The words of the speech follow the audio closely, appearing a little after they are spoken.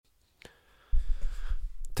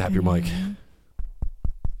Tap your mic.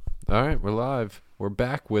 All right, we're live. We're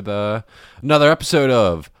back with another episode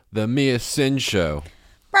of the Mia Sin Show.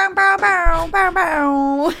 Bow, bow, bow, bow,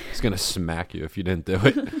 bow. It's going to smack you if you didn't do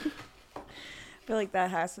it. I feel like that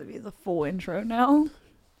has to be the full intro now.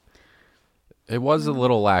 It was a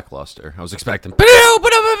little lackluster. I was expecting...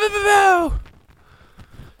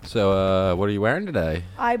 So, what are you wearing today?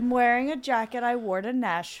 I'm wearing a jacket I wore to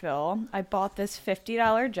Nashville. I bought this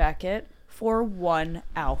 $50 jacket for one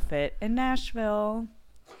outfit in Nashville.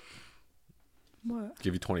 What?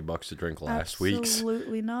 Give you $20 to drink last week's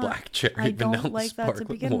Absolutely not. black cherry I don't vanilla like that to sparkling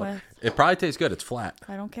begin water. with. It probably tastes good. It's flat.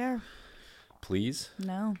 I don't care. Please?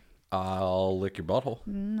 No. I'll lick your butthole.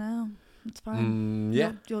 No. It's fine.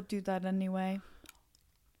 Yeah. You'll do that anyway.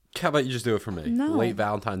 How about you just do it for me? No. Late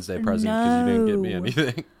Valentine's Day present because you didn't get me No.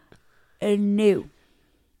 anything. No.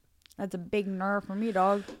 That's a big nerve for me,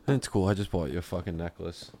 dog. It's cool. I just bought you a fucking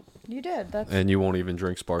necklace. You did. That's And you won't even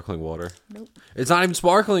drink sparkling water. Nope. It's not even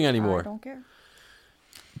sparkling I anymore. don't care.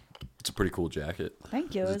 It's a pretty cool jacket.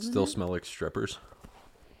 Thank you. Does it isn't still it? smell like strippers?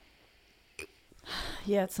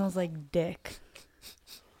 Yeah, it smells like dick.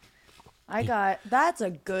 That's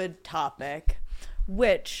a good topic.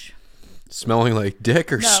 Which Smelling like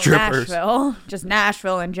dick or strippers? Nashville. Just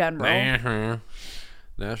Nashville in general.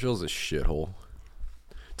 Nashville's a shithole.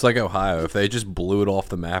 It's like Ohio. If they just blew it off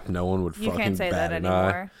the map, no one would You fucking can't say bat that an eye.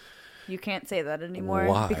 anymore. You can't say that anymore.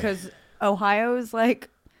 Why? Because Ohio is like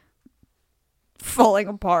falling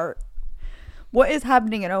apart. What is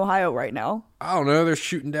happening in Ohio right now? I don't know. They're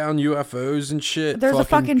shooting down UFOs and shit. There's a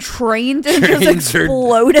fucking train that just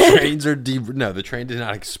exploded. exploded. No, the train did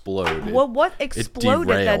not explode. What It exploded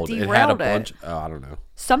that derailed. derailed It had a it? bunch. Oh, I don't know.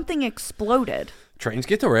 Something exploded. Trains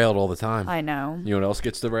get derailed all the time. I know. You know what else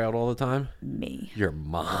gets derailed all the time? Me. Your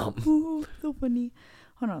mom. Ooh, so funny.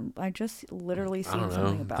 Hold on. I just literally I seen don't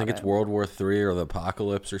something know. about I think it. it's World War III or the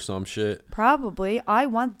apocalypse or some shit. Probably. I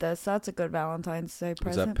want this. That's a good Valentine's Day Is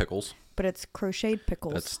present. that pickles? But it's crocheted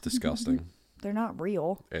pickles. That's disgusting. They're not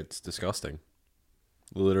real. It's disgusting.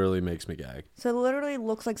 Literally makes me gag. So it literally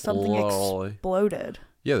looks like something Literally. exploded.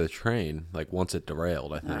 Yeah, the train, like once it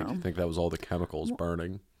derailed, I think. Oh. I think that was all the chemicals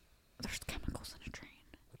burning. There's chemicals in a train.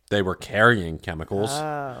 They were carrying chemicals.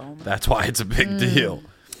 Oh. That's why it's a big deal.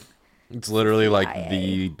 It's literally like CIA.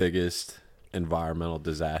 the biggest environmental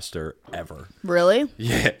disaster ever. Really?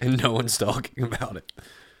 Yeah, and no one's talking about it.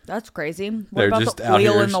 That's crazy. What They're about just the out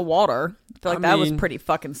oil here in the water? I feel like I that was mean- pretty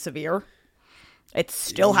fucking severe. It's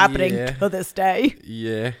still happening Yeah. to this day.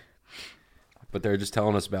 Yeah. But they're just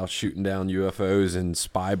telling us about shooting down UFOs and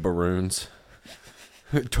spy balloons.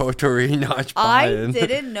 Tortorino I spying.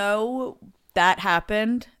 didn't know that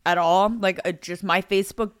happened at all. Like, just my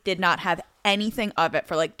Facebook did not have anything of it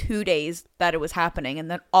for like 2 days that it was happening. And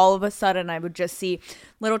then all of a sudden I would just see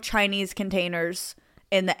little Chinese containers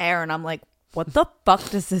in the air. And I'm like, what the fuck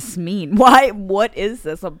does this mean? Why? What is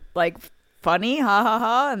this? I'm like, funny? Ha ha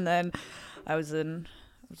ha. And then I was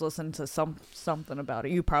listening to something about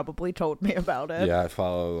it. You probably told me about it. Yeah, I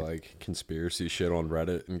follow like conspiracy shit on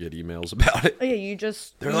Reddit and get emails about it. Oh, yeah, you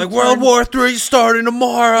just... They're you like, World War III starting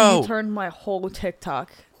tomorrow. You turned my whole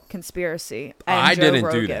TikTok conspiracy. And I Joe didn't do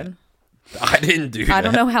Rogan. that. I didn't do that. I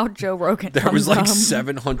don't know how Joe Rogan There was like comes up.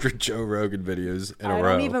 700 Joe Rogan videos in a I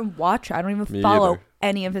row. don't even watch. I don't even Me follow either.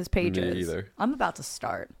 any of his pages. Me either. I'm about to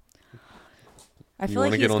start. I You feel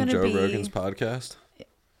want like to he's get on gonna Joe be. Rogan's podcast?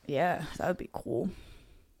 Yeah, that would be cool.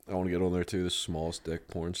 I want to get on there too. The smallest dick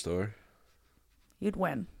porn star. You'd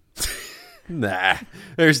win. Nah,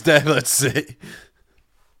 there's that. Let's see.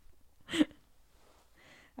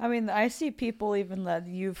 I mean, I see people even that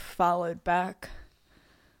you've followed back.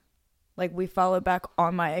 Like, we followed back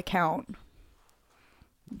on my account.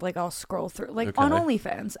 Like, I'll scroll through, like, on Okay.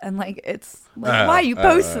 OnlyFans. And, like, it's like, why are you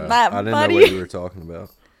posting that, I didn't buddy? know what you were talking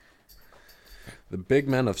about. The big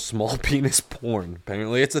men of small penis porn.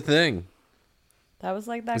 Apparently, it's a thing. That was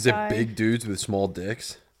like that Is guy. it big dudes with small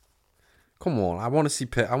dicks? Come on, I want to see.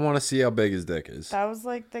 I want to see how big his dick is. That was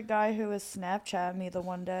like the guy who was Snapchatting me the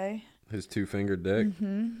one day. His 2-fingered dick.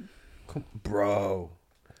 Bro,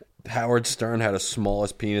 Howard Stern had a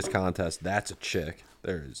smallest penis contest. That's a chick.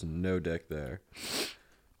 There is no dick there.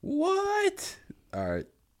 What? All right,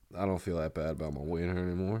 I don't feel that bad about my wiener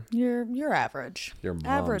anymore. You're average. Your mom's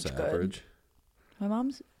Average average. good. My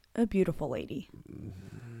mom's a beautiful lady.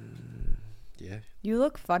 Yeah. You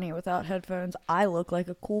look funny without headphones. I look like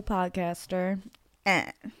a cool podcaster.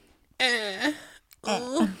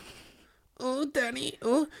 Oh, Danny.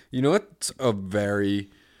 Oh. You know what's a very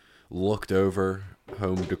looked over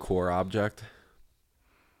home decor object?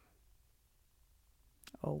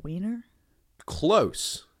 A wiener?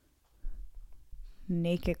 Close.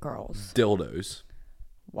 Naked girls. Dildos.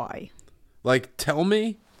 Why? Like, tell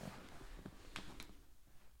me.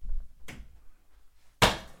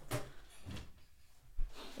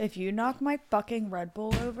 If you knock my fucking Red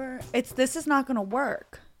Bull over, this is not gonna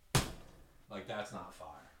work. Like, that's not fire.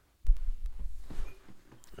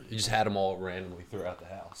 You just had them all randomly throughout the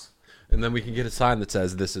house. And then we can get a sign that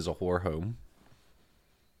says, this is a whore home.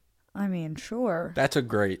 I mean, sure. That's a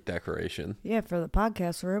great decoration. Yeah, for the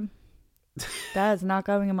podcast room. That is not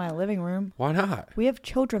going in my living room. Why not? We have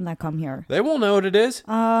children that come here. They won't know what it is.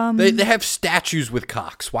 They have statues with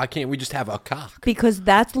cocks. Why can't we just have a cock? Because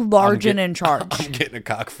that's large and in charge. I'm getting a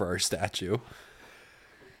cock for our statue.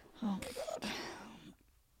 Oh my god.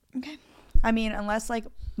 Okay. I mean, unless like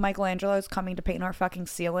Michelangelo is coming to paint our fucking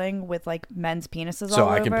ceiling with like men's penises so all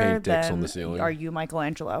over, I can paint dicks on the ceiling. Are you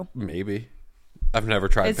Michelangelo? Maybe. I've never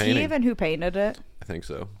tried painting. Is he even who painted it? I think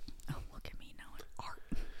so. Oh, look at me knowing art.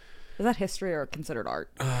 Is that history or considered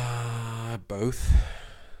art? Both.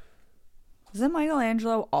 Isn't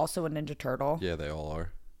Michelangelo also a Ninja Turtle? Yeah, they all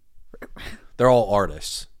are. They're all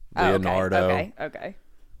artists. Leonardo. Okay.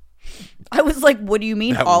 I was like, what do you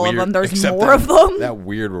mean all of them? There's more of them? That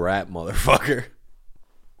weird rat motherfucker.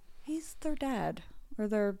 He's their dad. Or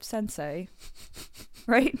their sensei.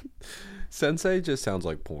 Right? Sensei just sounds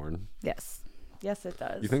like porn. Yes. Yes, it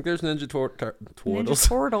does. You think there's Ninja Turtles? Ninja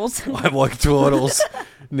Turtles. I'm like turtles.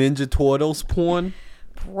 Ninja Turtles porn?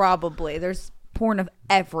 Probably. There's porn of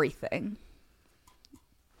everything.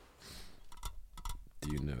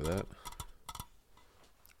 Do you know that?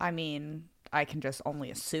 I mean, I can just only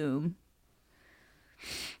assume.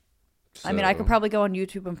 So, I mean, I could probably go on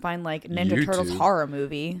YouTube and find like Ninja Turtles horror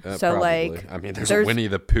movie. So probably. Like, I mean, there's a Winnie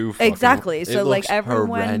the Pooh. Exactly. So like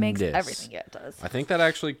everyone horrendous. Makes everything. Yeah, it does. I think that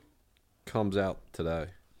actually comes out today.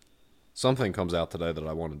 Something comes out today that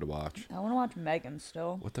I wanted to watch. I want to watch Megan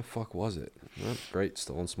still. What the fuck was it? Oh, great,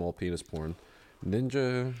 still on small penis porn.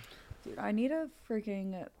 Ninja. Dude, I need to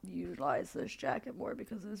freaking utilize this jacket more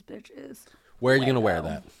because this bitch is. Where are you gonna wear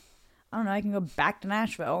that? I don't know. I can go back to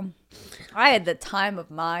Nashville. I had the time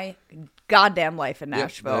of my goddamn life in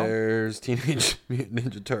Nashville. Yep, there's Teenage Mutant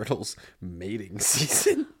Ninja Turtles mating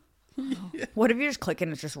season. Yeah. What if you just click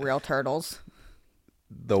and it's just real turtles?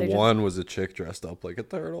 The one was a chick dressed up like a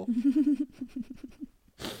turtle.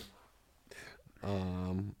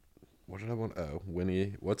 What did I want? Oh,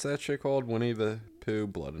 Winnie. What's that shit called? Winnie the Pooh,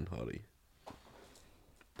 Blood and Honey.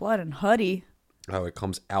 Blood and Honey? Oh, it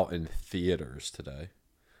comes out in theaters today.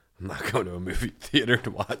 I'm not going to a movie theater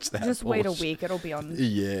to watch that. Just wait a week. It'll be on.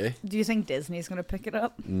 Yeah. Do you think Disney's going to pick it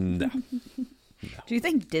up? No. Do you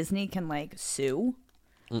think Disney can, like, sue?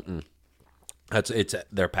 Mm-mm. It's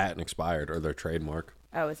their patent expired or their trademark.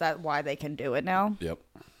 Oh, is that why they can do it now? Yep.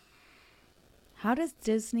 How does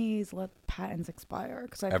Disney's let patents expire?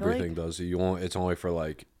 Because everything does. It's only for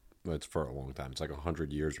like it's for a long time. It's like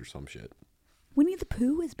 100 years or some shit. Winnie the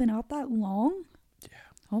Pooh has been out that long? Yeah.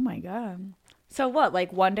 Oh my god. So what?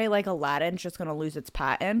 Like one day, like Aladdin's just gonna lose its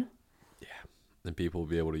patent? Yeah, and people will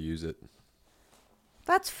be able to use it.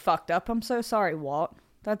 That's fucked up. I'm so sorry, Walt.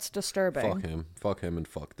 That's disturbing. Fuck him, and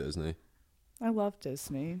fuck Disney. I love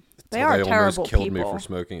Disney. They are terrible people. They almost killed me for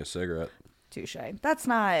smoking a cigarette. Touche. That's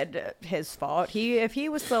not his fault. If he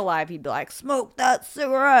was still alive, he'd be like, smoke that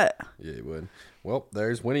cigarette. Yeah, he would. Well,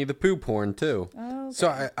 there's Winnie the Pooh porn, too. Okay.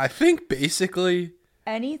 So I think basically...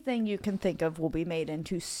 anything you can think of will be made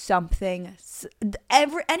into something.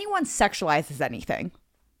 Anyone sexualizes anything.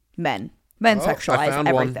 Men sexualize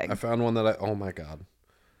everything. I found one that oh my god.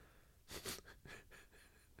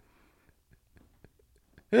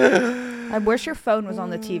 I wish your phone was on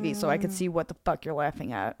the TV so I could see what the fuck you're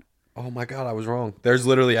laughing at. Oh my god, I was wrong. There's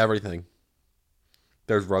literally everything.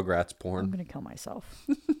 There's Rugrats porn. I'm gonna kill myself.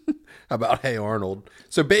 How about Hey Arnold?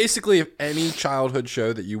 So basically, if any childhood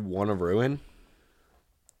show that you want to ruin,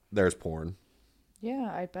 there's porn. Yeah,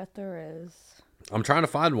 I bet there is. I'm trying to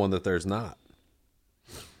find one that there's not.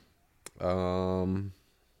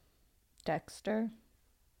 Dexter.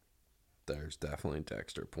 There's definitely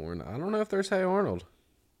Dexter porn. I don't know if there's Hey Arnold.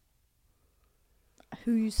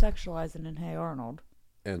 Who you sexualizing in Hey Arnold?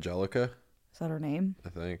 Angelica. Is that her name? I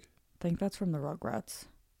think that's from the Rugrats.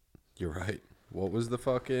 You're right. What was the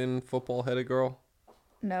fucking football-headed girl?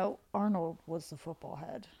 No, Arnold was the football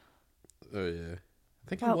head. Oh, yeah. I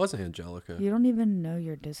think it was Angelica. You don't even know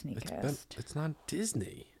your Disney cast. It's not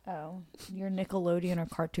Disney. Oh, your Nickelodeon or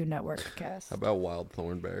Cartoon Network cast. How about Wild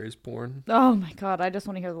Thornberrys porn? Oh my god, I just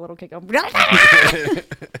want to hear the little kid go.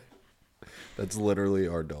 That's literally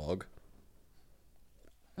our dog.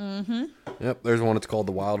 Mm-hmm. Yep, there's one. It's called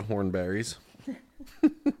the Wild Hornberries.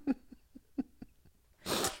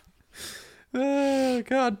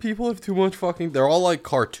 God, people have too much fucking... They're all like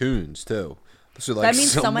cartoons, too. The So like that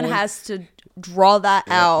means someone has to draw that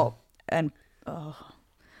out. And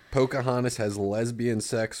Pocahontas has lesbian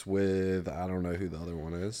sex with, I don't know who the other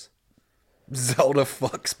one is. Zelda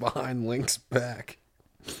fucks behind Link's back.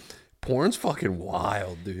 Porn's fucking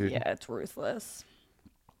wild, dude. yeah, it's ruthless.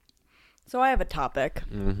 So I have a topic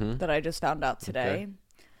that I just found out today. Okay.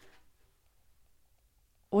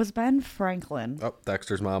 Was Ben Franklin? Oh,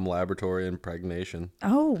 Dexter's Mom laboratory impregnation.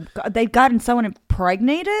 Oh, God, they've gotten someone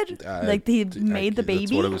impregnated? Like he made the baby?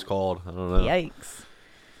 That's what it was called. I don't know. Yikes.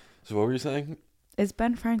 So what were you saying? Is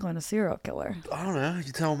Ben Franklin a serial killer? I don't know.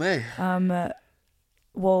 You tell me.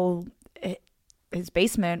 Well, his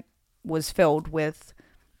basement was filled with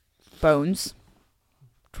bones.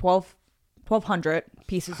 1,200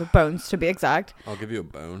 pieces of bones, to be exact. I'll give you a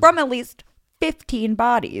bone. From at least 15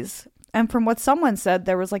 bodies. And from what someone said,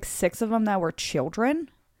 there was like 6 of them that were children.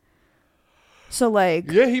 So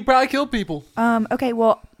like... Yeah, he probably killed people. Okay,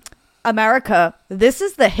 well, America, this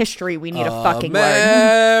is the history we need to fucking learn.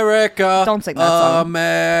 America. Don't sing that song.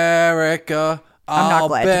 America. I'm not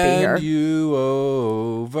glad to be here. I'll bend you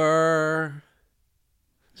over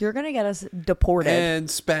You're going to get us deported.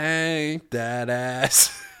 and spank that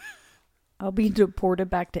ass. I'll be deported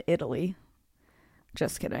back to Italy.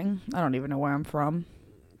 Just kidding. I don't even know where I'm from.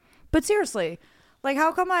 But seriously, like,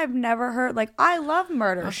 how come I've never heard, like, I love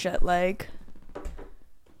murder shit, like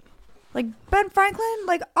Ben Franklin,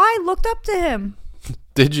 like, I looked up to him.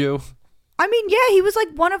 Did you? I mean, yeah, he was, like,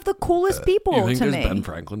 one of the coolest people You think to there's me. Ben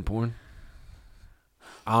Franklin porn?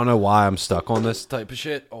 I don't know why I'm stuck on this type of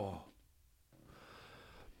shit. Oh.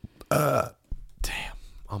 Damn.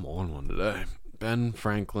 I'm on one today. Ben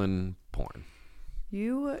Franklin porn.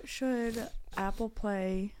 You should Apple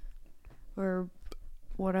Play or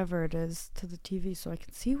whatever it is to the TV so I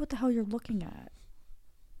can see what the hell you're looking at.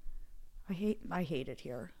 I hate it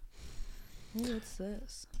here. Oh, what's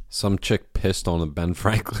this? Some chick pissed on a Ben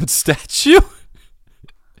Franklin statue.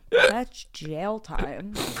 That's jail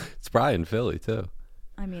time. It's probably in Philly too.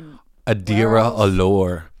 I mean, Adira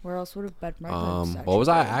Allure. where else would have Ben Franklin What was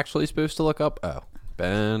I actually supposed to look up? Oh,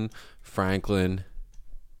 Ben Franklin.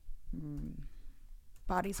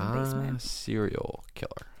 Bodies in basement. Serial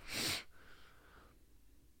killer.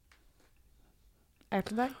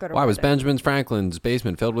 After that, go to Why was Reddit. Benjamin Franklin's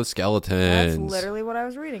basement filled with skeletons? That's literally what I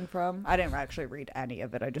was reading from. I didn't actually read any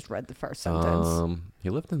of it. I just read the first sentence. He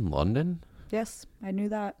lived in London? Yes, I knew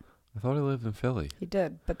that. I thought he lived in Philly. He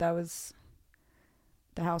did, but that was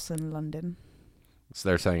the house in London. So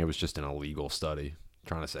they're saying it was just an illegal study,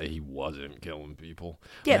 trying to say he wasn't killing people.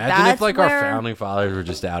 Yeah, Imagine that's if like where our founding fathers were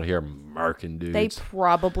just out here murking dudes. They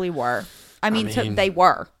probably were. I mean, mean- they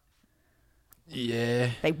were.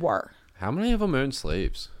 Yeah. They were. How many of them owned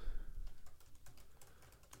slaves?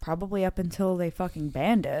 Probably up until they fucking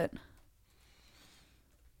banned it.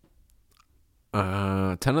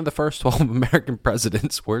 10 of the first 12 American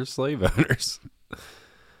presidents were slave owners.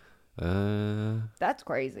 That's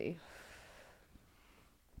crazy.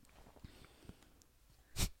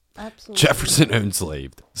 Absolutely. Jefferson owned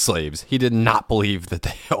slaves. He did not believe that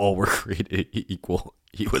they all were created equal.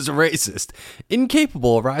 He was a racist,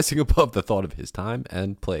 incapable of rising above the thought of his time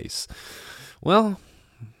and place. Well,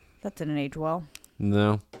 That didn't age well.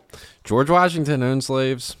 no. George Washington owned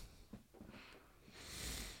slaves.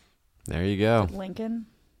 There you go. Lincoln.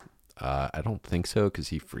 I don't think so because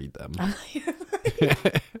he freed them.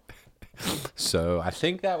 So I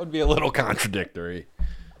think that would be a little contradictory.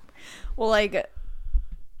 Well, like,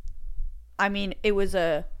 I mean, it was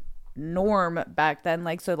a norm back then.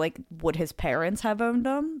 Like, so, like, would his parents have owned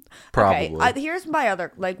them? Probably. Okay, here's my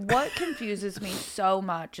other, like, what confuses me so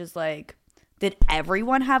much is, like, did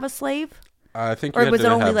everyone have a slave? I think, Or was it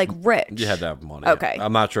only, like, rich? You had to have money. Okay.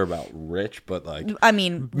 I'm not sure about rich, but like, I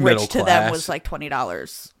mean, middle rich to them class. was, like,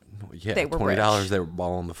 $20. yeah, They were $20. rich. They were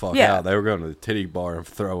balling the fuck Yeah. out. They were going to the titty bar and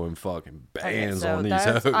throwing fucking Okay, bands so on these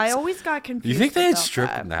that's- hoes. I always got confused. You think they had about strip?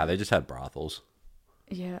 that. Nah, they just had brothels.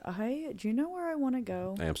 Yeah, do you know where I want to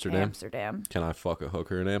go? Amsterdam? Amsterdam. Can I fuck a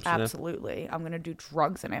hooker in Amsterdam? Absolutely. I'm going to do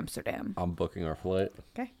drugs in Amsterdam. I'm booking our flight.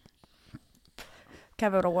 Okay.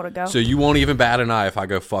 Kevin, I want to go. So you won't even bat an eye if I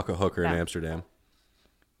go fuck a hooker in No. Amsterdam.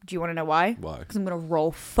 Do you want to know why? Why? Because I'm going to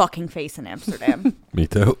roll fucking face in Amsterdam. Me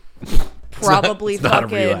too. Probably It's not a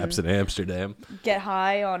fucking relapse in Amsterdam. get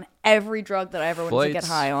high on every drug that I ever wanted to get Flights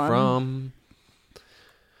high on. from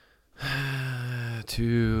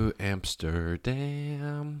to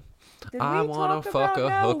Amsterdam. Did I we wanna talk fuck about- a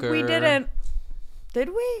no, hooker. We didn't. Did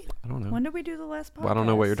we? I don't know. When did we do the last podcast? Well, I don't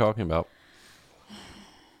know what you're talking about.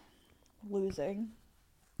 Losing.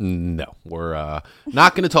 No, we're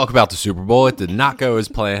not going to talk about the Super Bowl. It did not go as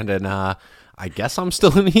planned, and I guess I'm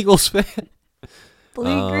still an Eagles fan.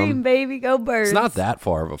 Fleet Green, baby, go Birds. It's not that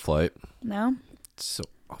far of a flight. No, It's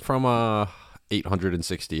from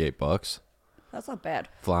 $868. that's not bad.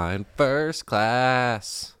 Flying first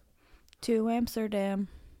class. To Amsterdam.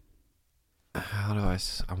 How do I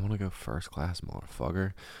want to go first class,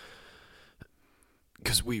 motherfucker.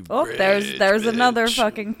 Because we. Oh, there's another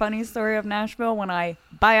fucking funny story of Nashville when I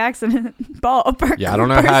by accident bought a first Yeah, I don't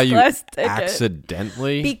know how you class ticket.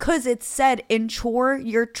 accidentally. Because it said insure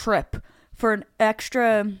your trip for an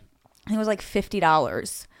extra, I think it was like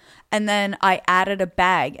 $50. And then I added a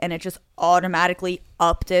bag and it just automatically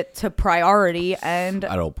upped it to priority, and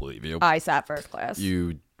I don't believe you. I sat first class.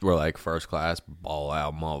 You were like first class, ball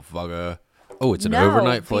out, motherfucker. Oh, it's an No,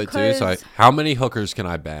 overnight flight too. So because- how many hookers can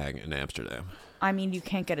I bang in Amsterdam? I mean, you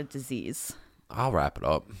can't get a disease. I'll wrap it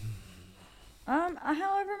up.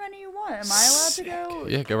 However many you want. Am I allowed to go?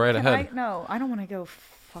 Yeah, go right ahead. No, I don't want to go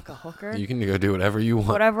fuck a hooker. You can go do whatever you want.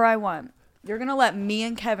 Whatever I want. You're going to let me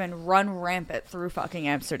and Kevin run rampant through fucking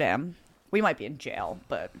Amsterdam. We might be in jail,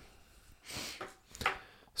 but...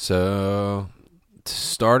 So,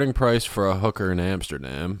 starting price for a hooker in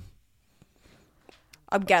Amsterdam.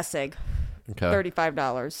 I'm guessing. Okay.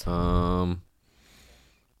 $35.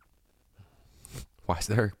 Why is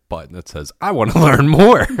there a button that says, I want to learn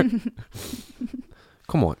more?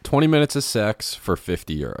 Come on. 20 minutes of sex for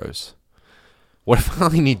 50 euros. What if I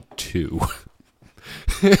only need 2?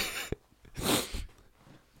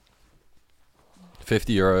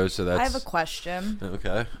 50 euros, so that's... I have a question.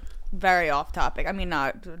 Okay. Very off topic. I mean,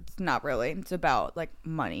 not really. It's about, like,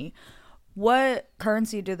 money. What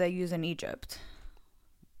currency do they use in Egypt?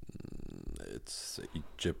 It's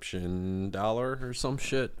Egyptian dollar or some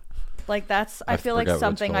shit. Like, that's... I feel like forgot what it's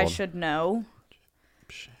something I called. should know.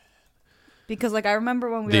 Because, like, I remember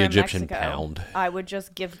when we The were Egyptian in Mexico, pound. I would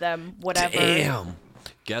just give them whatever. Damn.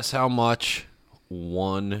 Guess how much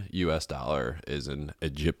 $1 US is in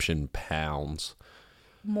Egyptian pounds?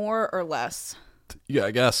 More or less. Yeah,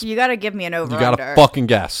 I guess. You got to give me an over You got under. to fucking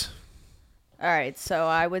guess. All right, so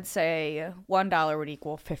I would say $1 would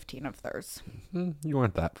equal 15 of theirs. You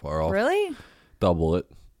weren't that far off. Really? Double it.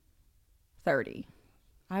 30.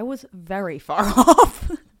 I was very far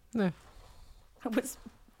off. Eh. I was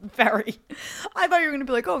very... I thought you were going to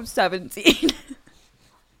be like, 17.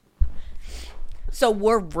 So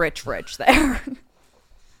we're rich there.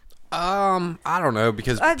 I don't know,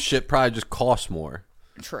 because shit probably just costs more.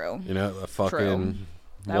 True. You know, a fucking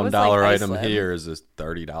That $1 was like item Iceland. here is this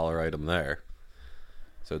 $30 item there.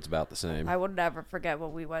 So it's about the same. I would never forget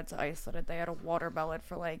when we went to Iceland and they had a watermelon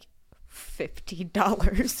for like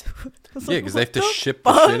 $50. Yeah, because they have to ship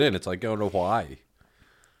the shit in. It's like going to Hawaii.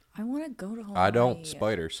 I want to go to Hawaii. I don't.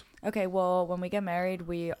 Spiders. Okay, well, when we get married,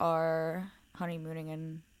 we are honeymooning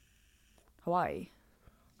in Hawaii.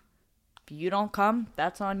 If you don't come,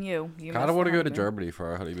 that's on you. You Kind missed of want the to go to honeymoon. Germany for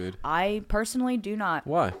our honeymoon. I personally do not.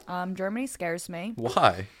 Why? Germany scares me.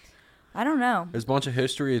 Why? I don't know. There's a bunch of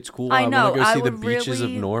history. It's cool. I know, want to go I see the would beaches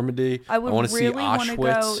really- of Normandy. I would want to really see want to go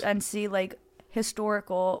Auschwitz. and see like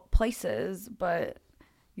historical places, but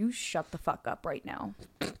you shut the fuck up right now.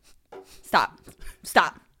 Stop.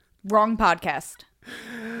 Wrong podcast.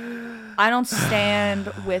 I don't stand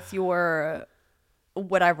with your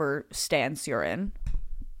whatever stance you're in.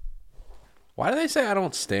 Why do they say I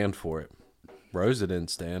don't stand for it? Rosa didn't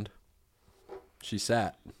stand. She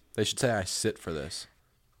sat. They should say I sit for this.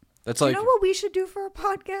 That's like You know what we should do for a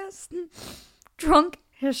podcast? Drunk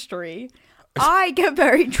history. I get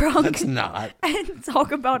very drunk that's not. and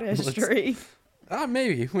talk about history.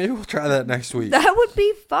 Maybe we'll try that next week. That would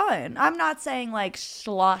be fun. I'm not saying like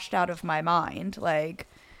sloshed out of my mind. Like,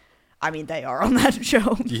 I mean, they are on that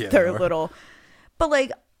show. Yeah, They're they are. little. But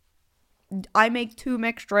like, I make 2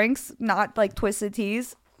 mixed drinks, not like twisted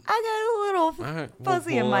teas. I got a little All right,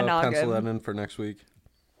 fuzzy in my noggin. Pencil that in for next week.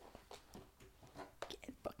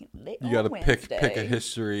 Fucking lit You on got to pick a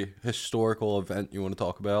Wednesday. historical event you want to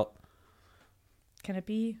talk about. Can it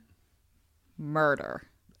be murder?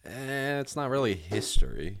 It's not really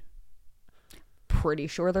history. Pretty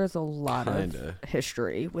sure there's a lot Kinda. of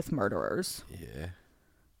history with murderers. Yeah.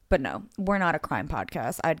 But no, we're not a crime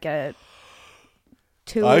podcast. I'd get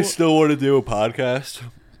too. I still want to do a podcast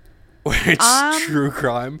where it's true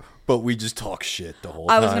crime, but we just talk shit the whole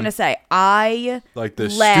I time. was gonna say I Like the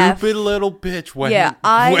laugh. stupid little bitch went, Yeah,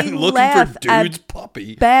 I went looking laugh for at dude's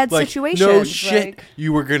puppy. bad like, situations, No shit, like-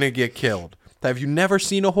 you were gonna get killed. Have you never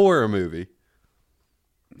seen a horror movie?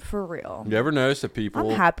 for real. You ever notice that people?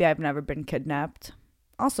 I'm happy I've never been kidnapped.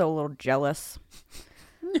 Also a little jealous.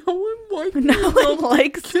 No one likes No one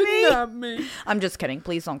likes me. kidnap me. I'm just kidding.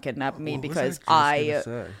 Please don't kidnap me What was because I just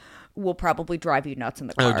gonna say? will probably drive you nuts in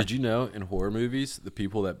the car. Oh, did you know in horror movies, the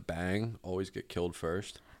people that bang always get killed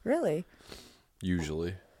first? Really?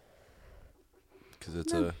 Usually. Because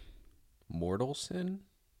it's a mortal sin,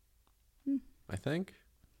 I think.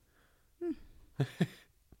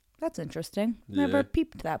 That's interesting. Yeah. Never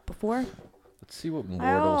peeped that before. Let's see what I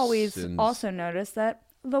mortal always sins... also notice that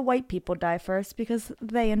the white people die first because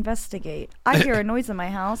they investigate. I hear a noise in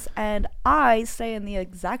my house, and I stay in the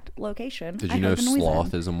exact location. Did I you know heard the noise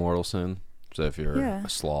sloth in. is a mortal sin? So if you're Yeah. a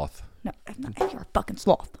sloth... No, I'm not. You're a fucking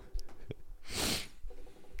sloth.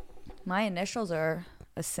 My initials are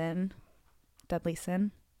a sin. Deadly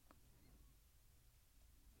sin.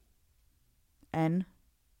 N.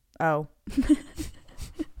 Oh.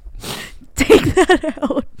 Take that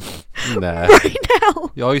out. Nah. Right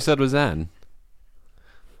now. All you said was N.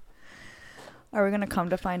 Are we going to come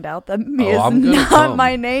to find out that Mia is I'm gonna not come.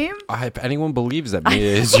 my name? If anyone believes that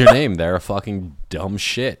Mia is your name, they're a fucking dumb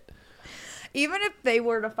shit. Even if they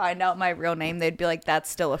were to find out my real name, they'd be like, that's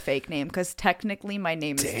still a fake name. Because technically my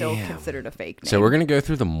name is still Damn. considered a fake name. So we're going to go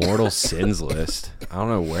through the mortal sins list. I don't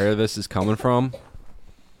know where this is coming from.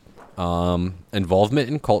 Involvement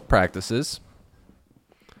in cult practices.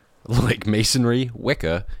 Like masonry,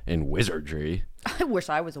 Wicca, and wizardry. I wish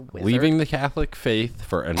I was a wizard. Leaving the Catholic faith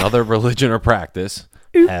for another religion or practice.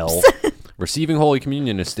 Hell. Receiving Holy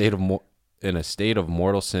Communion in a state of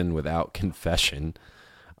mortal sin without confession.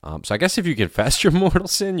 So I guess if you confess your mortal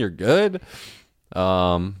sin, you're good.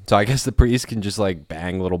 So I guess the priest can just like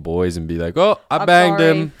bang little boys and be like, "Oh, I banged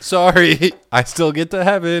him. Sorry, I still get to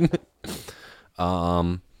heaven."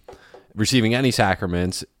 Receiving any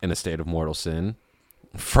sacraments in a state of mortal sin.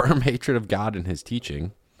 Firm hatred of God and His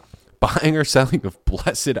teaching. Buying or selling of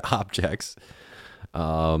blessed objects.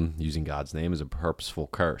 Using God's name as a purposeful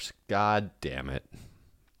curse. God damn it.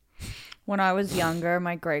 When I was younger,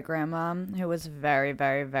 my great-grandma, who was very,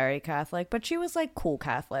 very, very Catholic, but she was, like, cool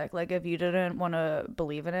Catholic. Like, if you didn't want to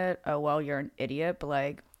believe in it, oh, well, you're an idiot. But,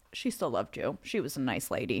 like, she still loved you. She was a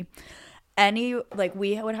nice lady.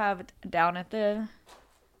 We would have down at the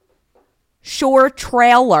Shore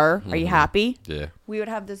Trailer. Are you happy? Yeah. We would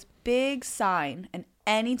have this big sign, and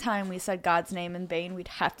anytime we said God's name in vain, we'd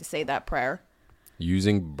have to say that prayer.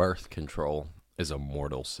 Using birth control is a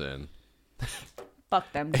mortal sin.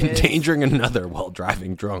 Fuck them kids. Endangering another while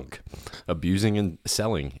driving drunk. Abusing and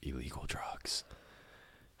selling illegal drugs.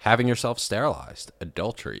 Having yourself sterilized.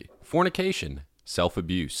 Adultery. Fornication.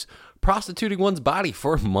 Self-abuse. Prostituting one's body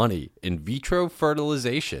for money. In vitro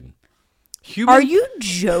fertilization. Are you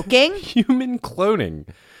joking? Human cloning.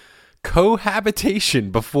 Cohabitation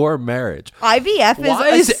before marriage. IVF is Why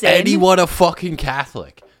a is sin. anyone a fucking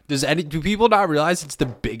Catholic? Do people not realize it's the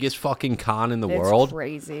biggest fucking con in the world? It's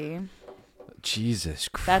crazy. Jesus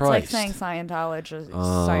Christ. That's like saying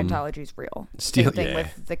Scientology's real. Same thing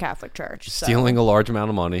with the Catholic Church. Stealing a large amount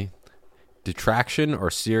of money. Detraction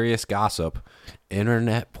or serious gossip.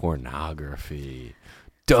 Internet pornography.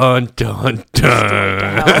 Dun, dun,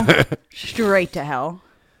 dun. Straight to hell.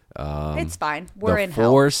 It's fine. We're in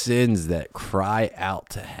hell. The 4 sins that cry out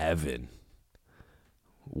to heaven.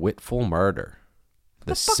 Witful murder.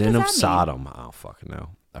 The sin of Sodom. I don't fucking know.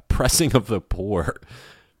 Oppressing of the poor.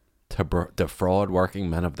 To defraud working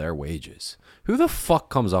men of their wages. Who the fuck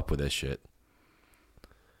comes up with this shit?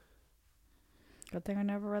 Good thing I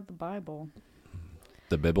never read the Bible.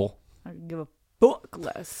 The Bible? I could give a fuck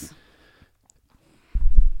less.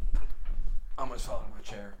 I almost fell out of my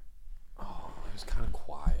chair. Oh, it was kind of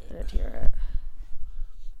quiet. Did hear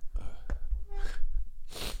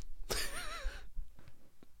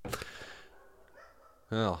it.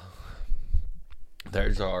 Well,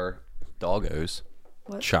 there's our doggos.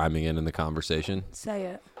 What? Chiming in the conversation. Say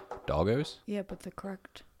it. Doggos? Yeah, but the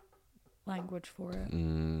correct language for it.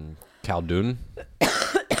 Khaldun.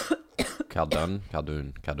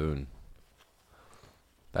 Khaldun.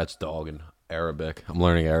 That's dog in Arabic. I'm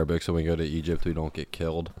learning Arabic so when we go to Egypt we don't get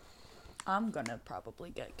killed. I'm gonna probably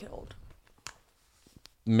get killed.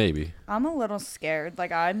 Maybe. I'm a little scared.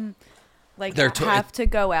 Like I'm like They're have to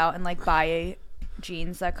go out and like buy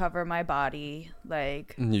jeans that cover my body.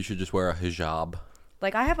 Like You should just wear a hijab.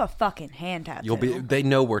 I have a fucking hand tattoo. They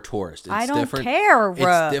know we're tourists. It's I don't different. care.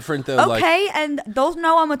 It's different though. Okay, and they'll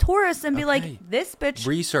know I'm a tourist and be like, this bitch.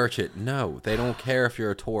 Research it. No, they don't care if you're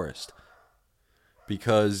a tourist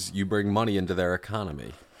because you bring money into their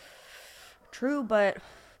economy. True, but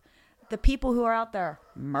the people who are out there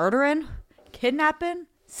murdering, kidnapping,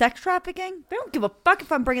 sex trafficking, they don't give a fuck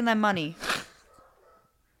if I'm bringing them money.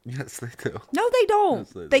 Yes, they do. No, they don't.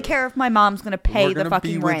 Yes, they they do. care if my mom's going to pay We're the gonna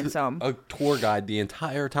fucking be with ransom. a tour guide the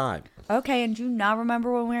entire time. Okay, and do you not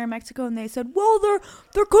remember when we were in Mexico and they said, well,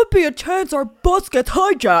 there could be a chance our bus gets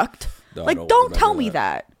hijacked? No, I like, don't don't tell remember me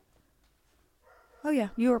that. Oh, yeah,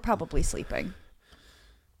 you were probably sleeping.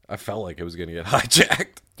 I felt like it was going to get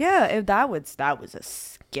hijacked. Yeah, that was a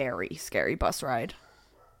scary, scary bus ride.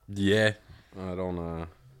 Yeah. I don't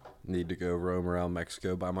need to go roam around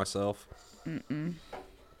Mexico by myself. I want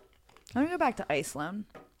to go back to Iceland.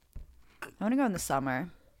 I want to go in the summer.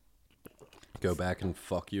 Go back and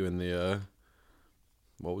fuck you in the,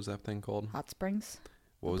 what was that thing called? Hot Springs?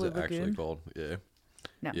 What was Blue it actually Lagoon? called? Yeah.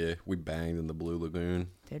 No. Yeah, we banged in the Blue Lagoon.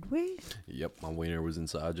 Did we? Yep, my wiener was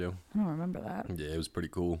inside you. I don't remember that. Yeah, it was pretty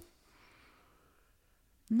cool.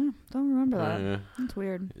 No, don't remember that. Yeah. That's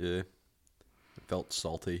weird. Yeah. It felt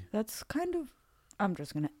salty. That's kind of... I'm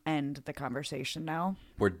just going to end the conversation now.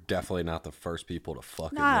 We're definitely not the first people to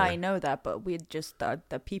fuck in Nah, there. I know that, but we just...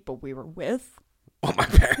 the people we were with. Oh, my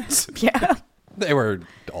parents. Yeah. They were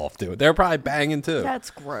off to it. They were probably banging too. That's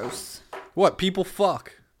gross. What? People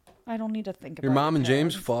fuck. I don't need to think about Your mom and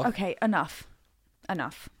James parents. fuck? Okay, enough.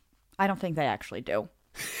 Enough. I don't think they actually do.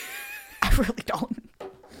 I really don't.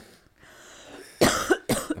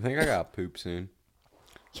 I think I got poop soon.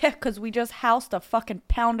 Yeah, because we just housed a fucking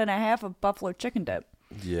pound and a half of buffalo chicken dip.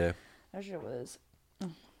 Yeah. That shit was...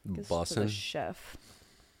 This was Bussin'. a chef.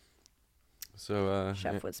 So,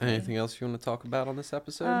 Chef was me. anything else you want to talk about on this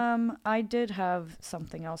episode? I did have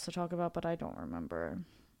something else to talk about, but I don't remember.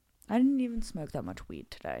 I didn't even smoke that much weed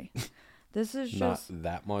today. This is Not just...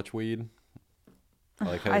 that much weed.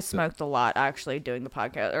 Like how I you said- smoked a lot actually doing the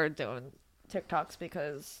podcast or doing TikToks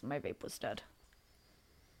because my vape was dead.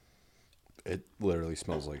 It literally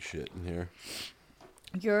smells like shit in here.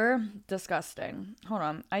 You're disgusting. Hold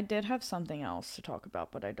on. I did have something else to talk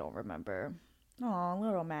about, but I don't remember. Oh,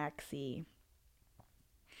 little Maxie.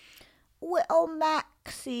 Little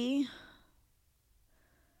Maxie.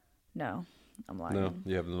 No, I'm lying. No,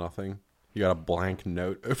 you have nothing. You got a blank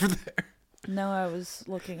note over there. No, I was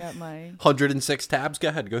looking at my... 106 tabs. Go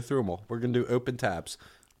ahead, go through them all. We're gonna do open tabs.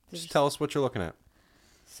 Just tell us what you're looking at.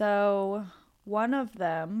 So, one of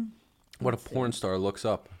them... What a Let's see. porn star looks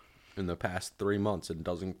up in the past 3 months and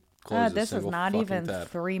doesn't close a This is single not fucking even tab.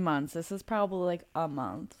 3 months. This is probably like a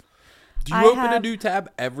month. Do you I open a have new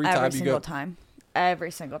tab every Every time you single go? time.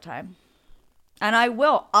 Every single time. And I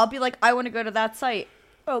will. I'll be like, I want to go to that site.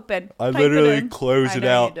 Open. I Type literally in. close I it know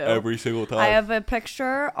you out do. every single time. I have a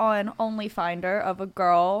picture on OnlyFinder of a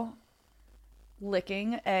girl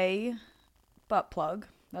licking a butt plug.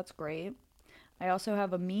 That's great. I also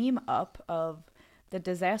have a meme up of the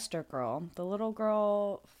disaster girl, the little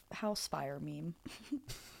girl house fire meme.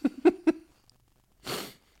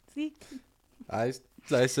 See? I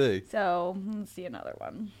see. So let's see another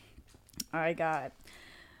one. I got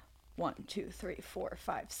 1, 2, 3, 4,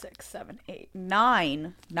 5, 6, 7, 8,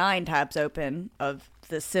 9 tabs open of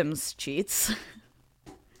The Sims cheats.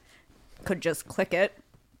 Could just click it,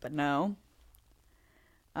 but no.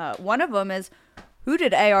 One of them is, who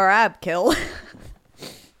did ARAB kill?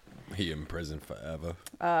 He in prison forever.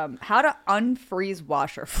 How to unfreeze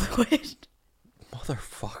washer fluid.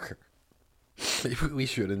 Motherfucker. Maybe we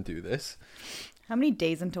shouldn't do this. How many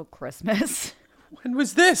days until Christmas? When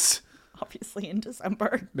was this? Obviously in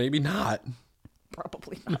December. Maybe not.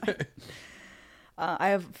 Probably not. I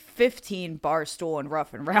have 15 Barstool and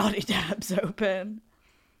Rough and Rowdy tabs open.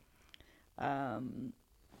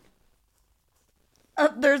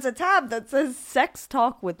 There's a tab that says Sex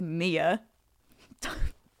Talk with Mia.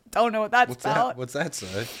 Don't know what that's What's about. that? What's that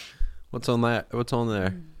say? What's on that? What's on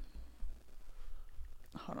there?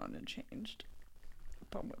 Hold on, it changed.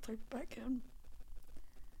 But I'm going to type it back in.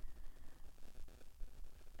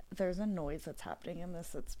 There's a noise that's happening in this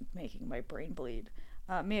that's making my brain bleed.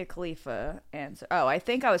 Mia Khalifa answer. Oh, I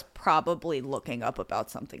think I was probably looking up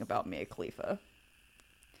about something about Mia Khalifa.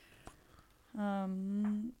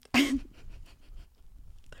 They're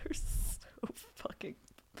so fucking...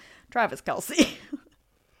 Travis Kelce.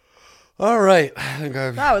 All right. I think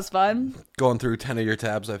I've That was fun. gone through 10 of your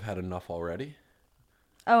tabs. I've had enough already.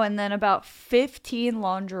 Oh, and then about 15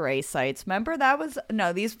 lingerie sites. Remember that was...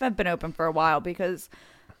 No, these have been open for a while because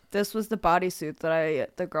this was the bodysuit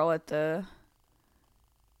that the girl at the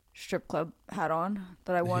strip club had on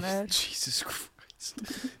that I wanted. Jesus Christ.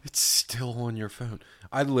 It's still on your phone.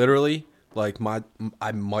 I literally, like,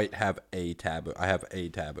 I might have a tab. I have a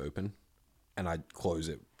tab open, and I close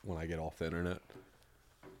it when I get off the internet.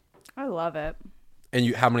 I love it.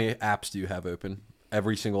 And how many apps do you have open?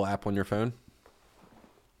 Every single app on your phone?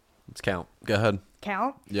 Let's count. Go ahead.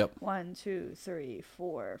 Count? Yep. 1, 2, 3,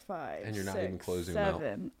 4, 5, And you're not 6, even closing them out.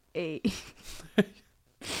 7, 8.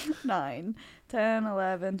 9, 10,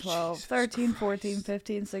 11, 12, Jesus 13, Christ. 14,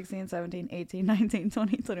 15, 16, 17, 18, 19,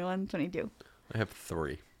 20, 21, 22. I have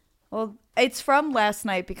 3. Well, it's from last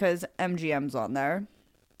night because MGM's on there.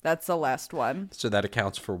 That's the last one. So that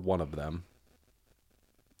accounts for one of them.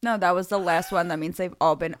 No, that was the last one. That means they've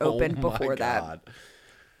all been opened Oh my before that. God.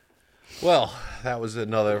 Well, that was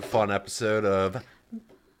another fun episode of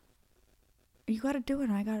You gotta do it,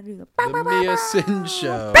 and I gotta do the the Mia Sin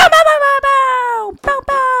Show. Bow, bow, bow, bow, bow. Bow,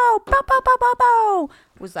 bow, bow, bow, bow, bow, bow.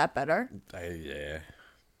 Was that better? Yeah,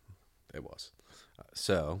 it was.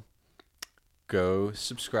 So, go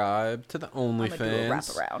subscribe to the I'm gonna do a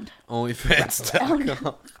OnlyFans. wraparound.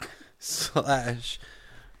 OnlyFans.com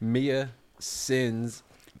 / Mia Sins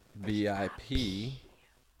VIP.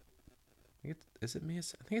 Is it Mia?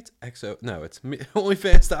 I think it's XO. No, it's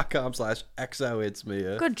OnlyFans.com / XO. It's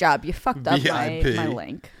Mia. Good job. You fucked up my VIP.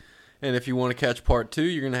 link. And if you want to catch part 2,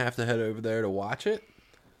 you're going to have to head over there to watch it.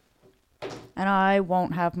 And I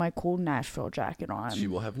won't have my cool Nashville jacket on. She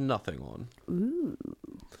will have nothing on. Ooh.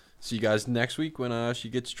 See you guys next week when she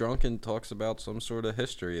gets drunk and talks about some sort of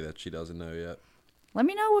history that she doesn't know yet. Let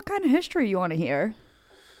me know what kind of history you want to hear.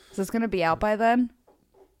 Is this going to be out by then?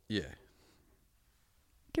 Yeah.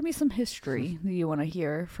 Give me some history that you want to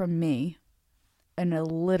hear from me, an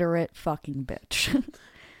illiterate fucking bitch.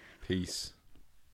 Peace.